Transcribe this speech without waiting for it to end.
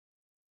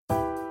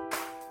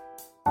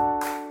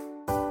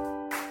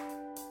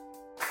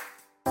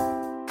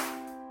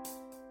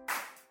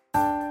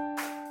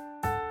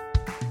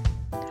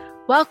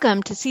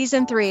Welcome to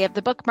Season 3 of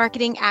the Book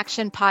Marketing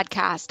Action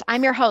Podcast.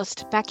 I'm your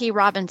host, Becky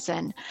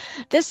Robinson.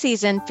 This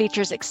season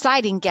features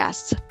exciting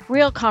guests,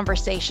 real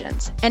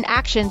conversations, and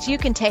actions you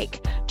can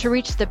take to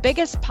reach the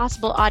biggest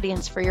possible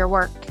audience for your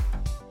work.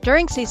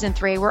 During Season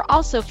 3, we're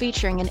also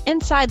featuring an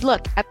inside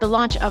look at the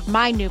launch of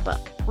my new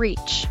book,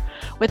 Reach,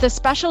 with a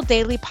special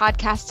daily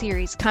podcast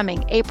series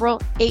coming April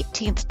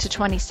 18th to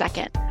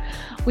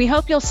 22nd. We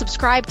hope you'll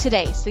subscribe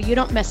today so you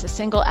don't miss a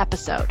single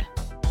episode.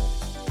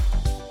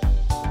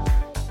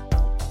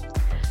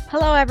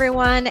 Hello,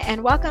 everyone,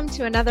 and welcome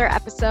to another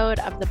episode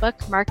of the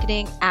Book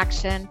Marketing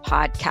Action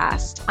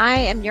Podcast. I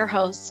am your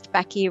host,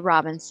 Becky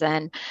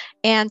Robinson,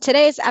 and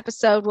today's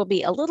episode will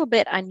be a little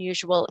bit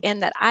unusual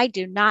in that I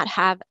do not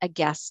have a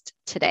guest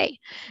today.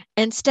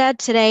 Instead,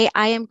 today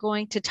I am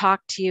going to talk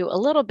to you a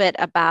little bit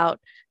about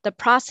the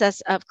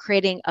process of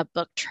creating a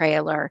book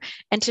trailer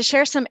and to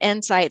share some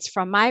insights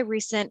from my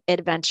recent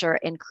adventure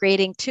in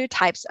creating two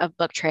types of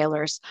book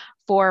trailers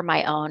for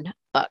my own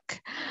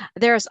book.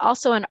 There is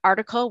also an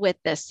article with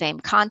this same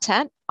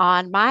content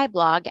on my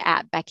blog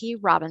at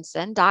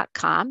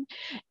beckyrobinson.com.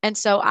 And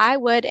so I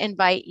would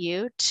invite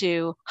you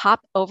to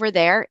hop over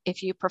there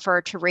if you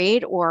prefer to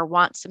read or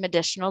want some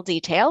additional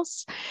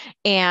details.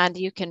 And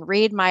you can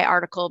read my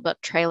article, Book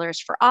Trailers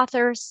for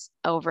Authors,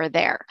 over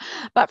there.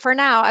 But for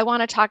now, I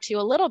want to talk to you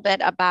a little bit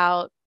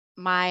about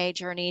my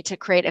journey to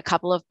create a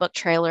couple of book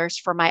trailers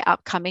for my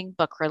upcoming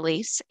book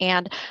release.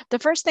 And the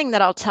first thing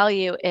that I'll tell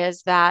you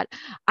is that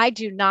I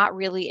do not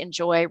really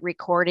enjoy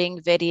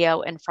recording video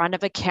in front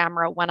of a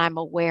camera when I'm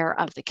aware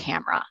of the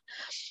camera.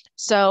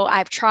 So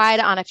I've tried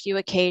on a few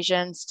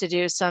occasions to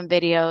do some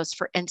videos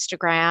for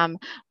Instagram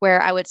where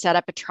I would set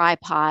up a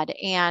tripod.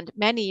 And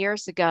many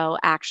years ago,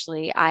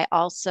 actually, I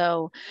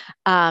also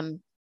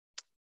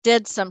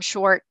did some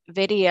short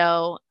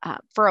video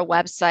for a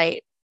website.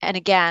 And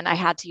again, I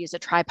had to use a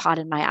tripod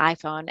in my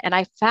iPhone, and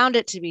I found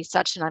it to be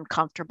such an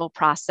uncomfortable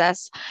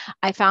process.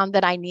 I found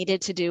that I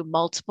needed to do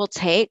multiple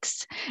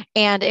takes,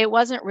 and it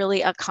wasn't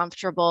really a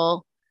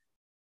comfortable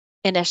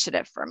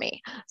initiative for me.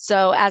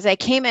 So as I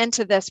came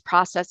into this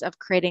process of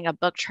creating a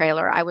book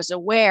trailer, I was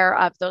aware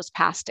of those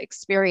past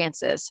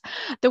experiences.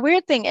 The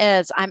weird thing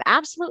is I'm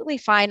absolutely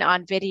fine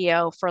on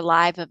video for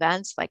live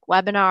events like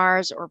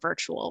webinars or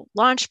virtual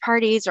launch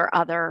parties or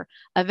other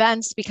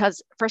events,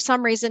 because for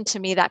some reason to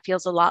me, that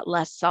feels a lot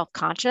less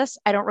self-conscious.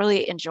 I don't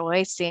really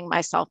enjoy seeing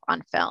myself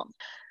on film.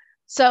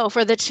 So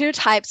for the two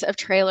types of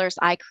trailers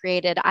I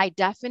created, I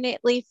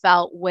definitely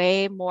felt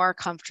way more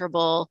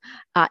comfortable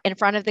in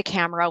front of the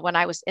camera when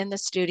I was in the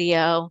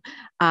studio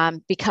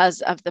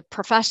because of the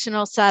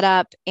professional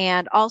setup.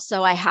 And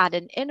also I had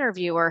an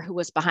interviewer who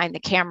was behind the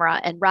camera.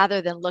 And rather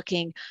than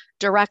looking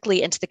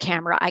directly into the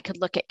camera, I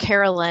could look at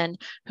Carolyn,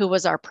 who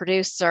was our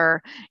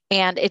producer.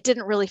 And it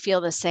didn't really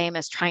feel the same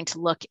as trying to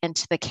look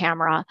into the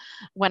camera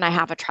when I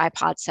have a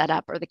tripod set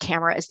up or the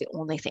camera is the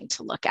only thing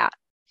to look at.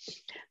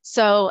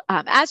 So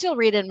as you'll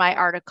read in my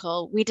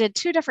article, we did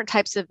two different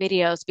types of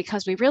videos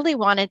because we really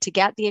wanted to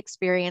get the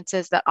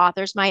experiences that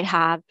authors might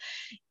have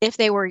if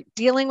they were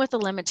dealing with a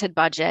limited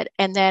budget.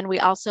 And then we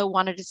also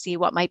wanted to see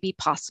what might be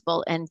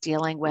possible in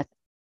dealing with,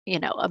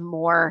 a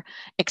more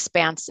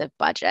expansive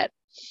budget.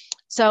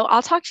 So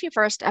I'll talk to you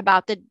first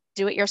about the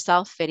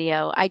do-it-yourself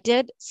video. I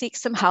did seek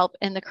some help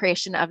in the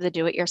creation of the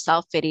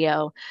do-it-yourself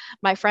video.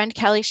 My friend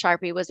Kelly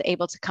Sharpie was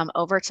able to come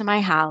over to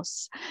my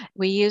house.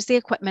 We used the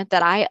equipment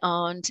that I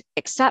owned,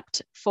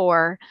 except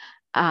for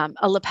a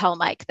lapel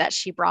mic that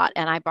she brought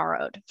and I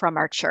borrowed from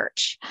our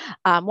church.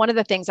 One of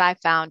the things I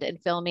found in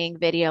filming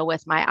video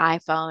with my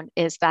iPhone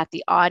is that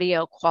the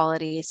audio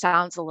quality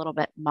sounds a little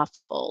bit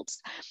muffled.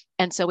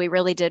 And so we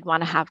really did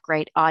want to have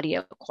great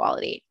audio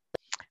quality.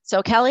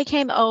 So Kelly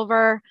came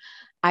over.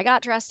 I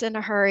got dressed in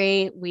a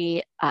hurry.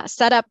 We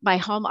set up my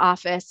home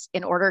office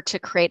in order to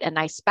create a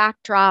nice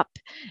backdrop.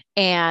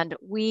 And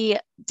we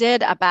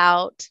did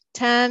about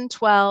 10,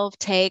 12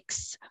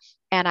 takes.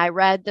 And I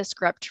read the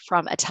script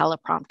from a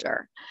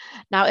teleprompter.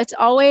 Now, it's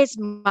always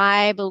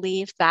my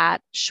belief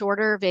that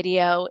shorter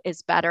video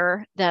is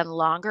better than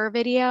longer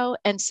video.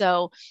 And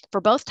so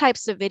for both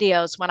types of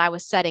videos, when I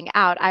was setting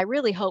out, I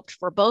really hoped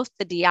for both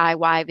the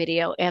DIY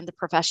video and the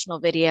professional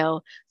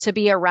video to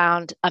be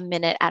around a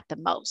minute at the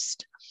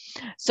most.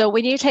 So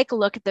when you take a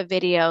look at the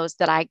videos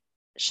that I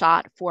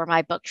shot for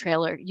my book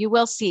trailer, you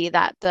will see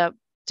that the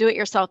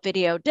do-it-yourself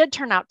video did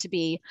turn out to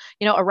be,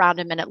 around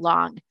a minute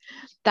long.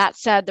 That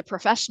said, the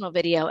professional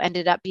video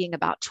ended up being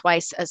about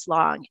twice as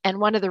long. And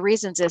one of the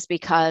reasons is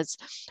because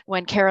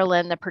when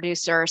Carolyn, the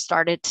producer,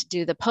 started to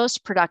do the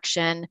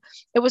post-production,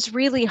 it was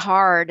really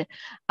hard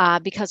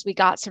because we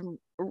got some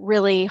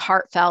really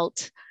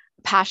heartfelt,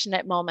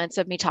 passionate moments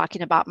of me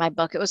talking about my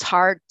book. It was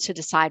hard to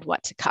decide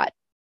what to cut.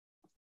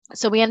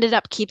 So we ended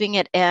up keeping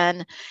it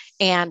in.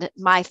 And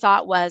my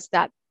thought was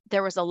that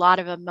there was a lot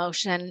of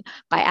emotion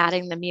by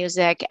adding the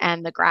music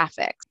and the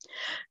graphics.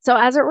 So,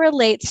 as it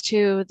relates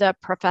to the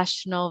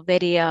professional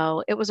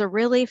video, it was a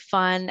really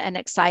fun and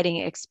exciting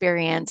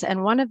experience.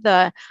 And one of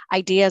the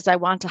ideas I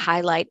want to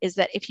highlight is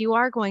that if you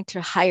are going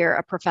to hire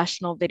a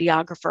professional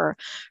videographer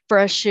for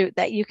a shoot,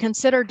 that you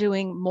consider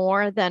doing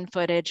more than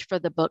footage for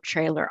the book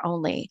trailer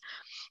only.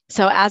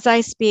 So as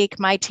I speak,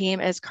 my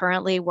team is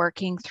currently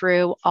working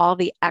through all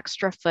the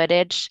extra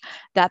footage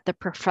that the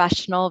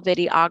professional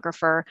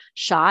videographer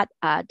shot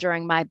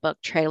during my book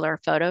trailer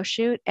photo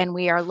shoot. And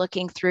we are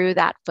looking through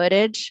that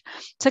footage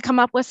to come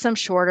up with some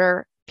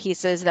shorter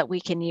pieces that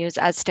we can use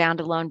as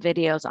standalone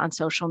videos on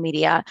social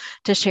media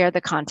to share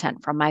the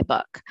content from my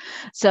book.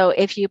 So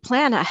if you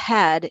plan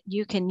ahead,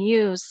 you can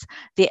use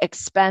the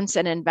expense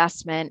and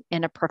investment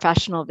in a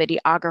professional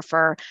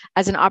videographer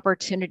as an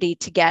opportunity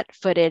to get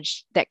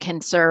footage that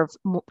can serve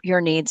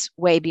your needs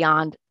way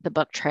beyond the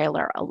book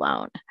trailer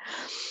alone.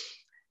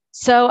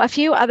 So a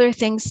few other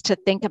things to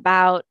think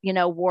about,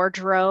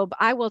 wardrobe.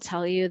 I will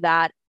tell you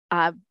that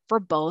for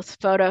both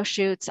photo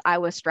shoots, I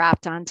was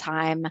strapped on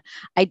time.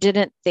 I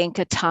didn't think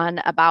a ton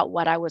about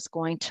what I was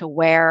going to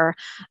wear,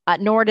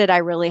 nor did I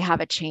really have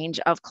a change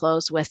of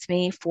clothes with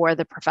me for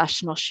the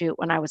professional shoot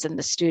when I was in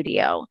the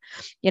studio.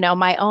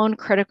 My own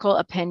critical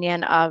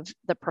opinion of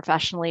the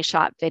professionally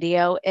shot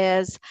video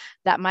is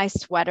that my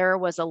sweater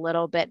was a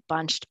little bit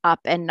bunched up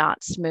and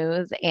not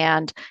smooth.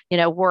 And,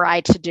 were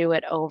I to do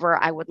it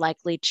over, I would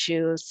likely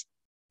choose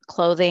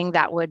clothing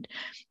that would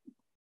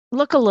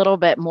look a little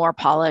bit more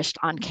polished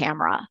on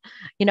camera.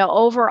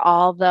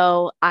 Overall,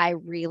 though, I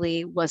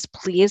really was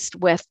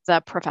pleased with the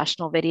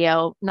professional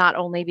video, not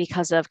only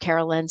because of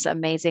Carolyn's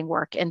amazing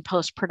work in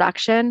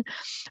post-production,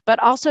 but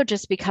also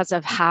just because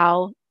of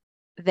how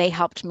they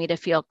helped me to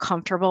feel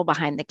comfortable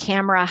behind the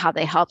camera, how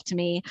they helped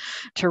me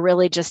to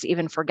really just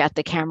even forget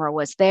the camera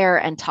was there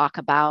and talk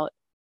about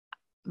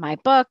my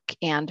book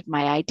and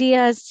my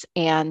ideas.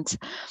 And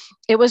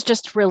it was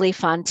just really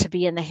fun to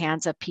be in the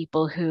hands of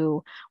people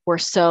who were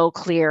so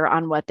clear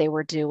on what they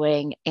were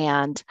doing.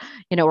 And,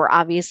 were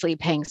obviously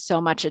paying so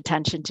much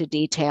attention to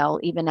detail,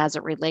 even as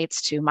it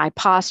relates to my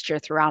posture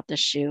throughout the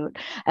shoot,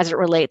 as it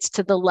relates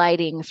to the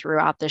lighting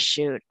throughout the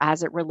shoot,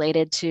 as it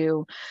related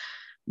to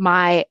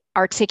my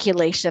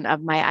articulation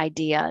of my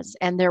ideas.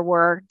 And there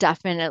were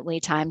definitely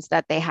times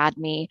that they had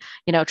me,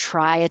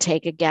 try a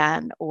take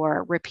again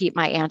or repeat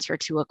my answer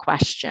to a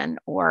question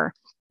or,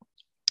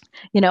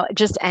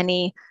 just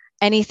any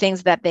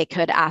things that they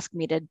could ask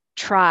me to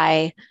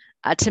try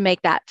to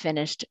make that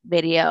finished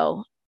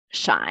video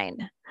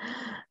shine.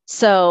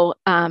 So,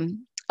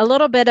 a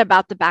little bit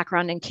about the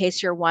background in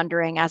case you're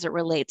wondering as it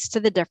relates to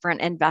the different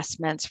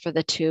investments for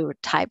the two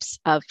types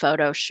of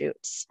photo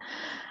shoots.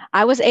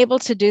 I was able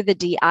to do the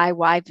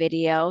DIY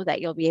video that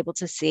you'll be able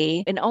to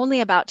see in only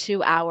about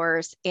 2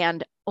 hours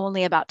and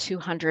only about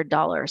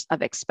 $200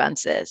 of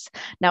expenses.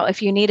 Now,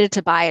 if you needed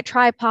to buy a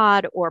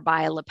tripod or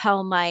buy a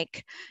lapel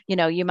mic,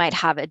 you might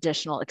have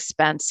additional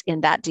expense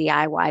in that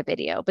DIY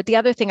video. But the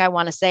other thing I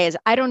want to say is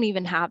I don't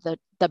even have the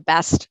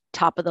best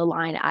top of the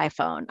line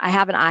iPhone. I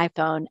have an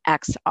iPhone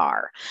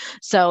XR.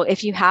 So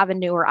if you have a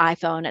newer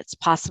iPhone, it's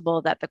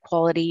possible that the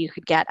quality you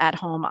could get at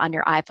home on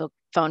your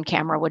iPhone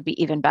camera would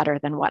be even better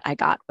than what I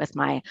got with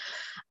my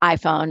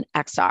iPhone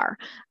XR.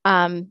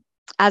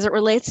 As it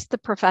relates to the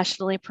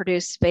professionally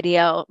produced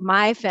video,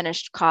 my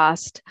finished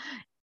cost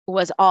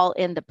was all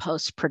in the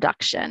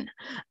post-production.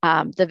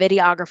 The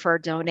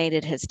videographer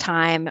donated his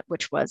time,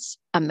 which was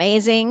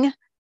amazing.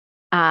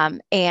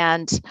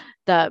 And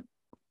the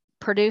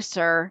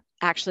producer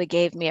actually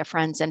gave me a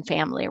friends and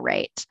family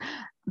rate.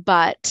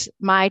 But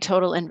my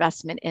total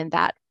investment in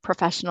that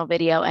professional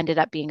video ended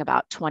up being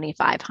about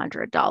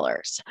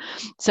 $2,500.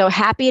 So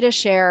happy to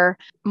share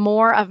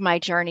more of my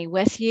journey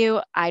with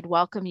you. I'd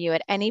welcome you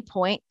at any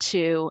point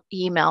to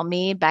email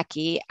me,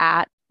 Becky,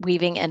 at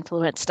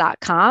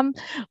weavinginfluence.com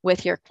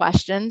with your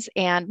questions.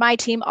 And my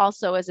team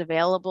also is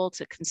available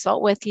to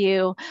consult with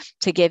you,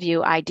 to give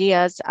you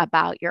ideas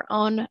about your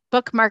own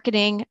book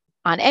marketing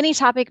on any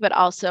topic, but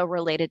also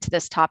related to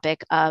this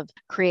topic of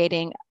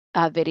creating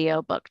a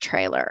video book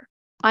trailer.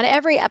 On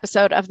every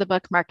episode of the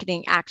Book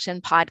Marketing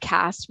Action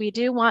Podcast, we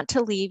do want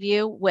to leave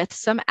you with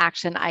some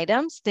action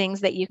items,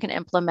 things that you can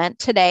implement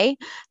today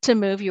to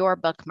move your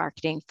book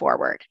marketing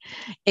forward.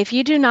 If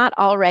you do not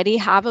already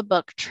have a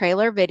book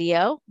trailer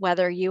video,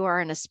 whether you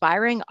are an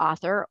aspiring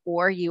author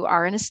or you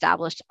are an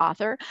established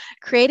author,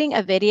 creating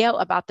a video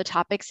about the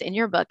topics in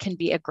your book can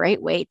be a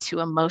great way to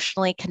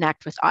emotionally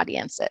connect with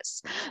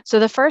audiences. So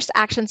the first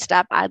action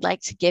step I'd like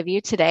to give you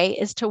today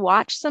is to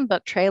watch some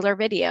book trailer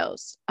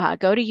videos.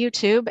 Go to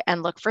YouTube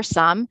and look for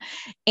some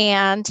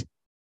and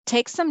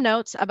take some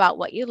notes about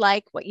what you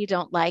like, what you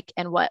don't like,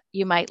 and what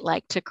you might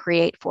like to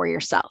create for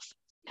yourself.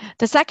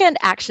 The second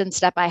action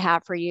step I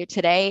have for you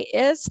today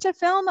is to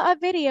film a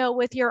video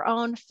with your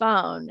own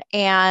phone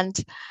and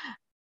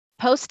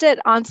post it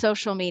on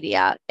social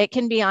media. It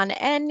can be on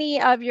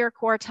any of your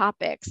core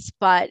topics,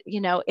 but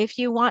if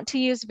you want to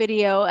use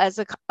video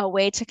as a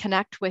way to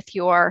connect with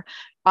your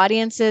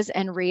audiences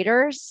and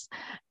readers,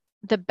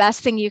 the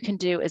best thing you can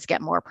do is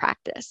get more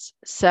practice.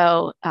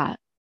 So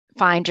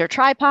find your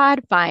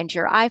tripod, find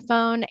your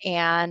iPhone,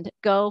 and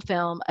go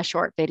film a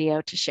short video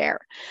to share.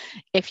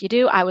 If you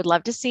do, I would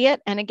love to see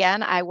it. And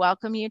again, I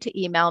welcome you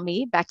to email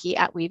me,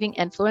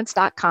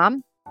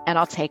 Becky@weavinginfluence.com, and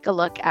I'll take a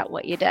look at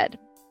what you did.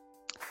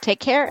 Take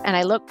care, and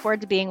I look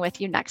forward to being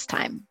with you next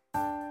time.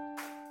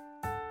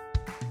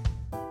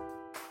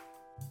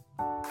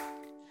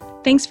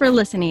 Thanks for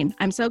listening.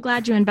 I'm so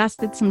glad you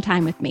invested some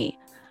time with me.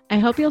 I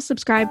hope you'll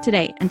subscribe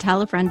today and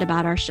tell a friend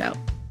about our show.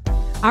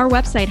 Our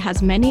website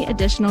has many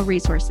additional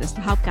resources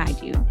to help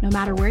guide you, no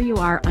matter where you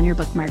are on your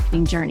book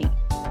marketing journey.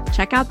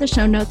 Check out the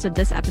show notes of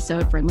this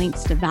episode for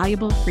links to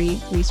valuable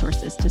free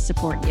resources to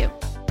support you.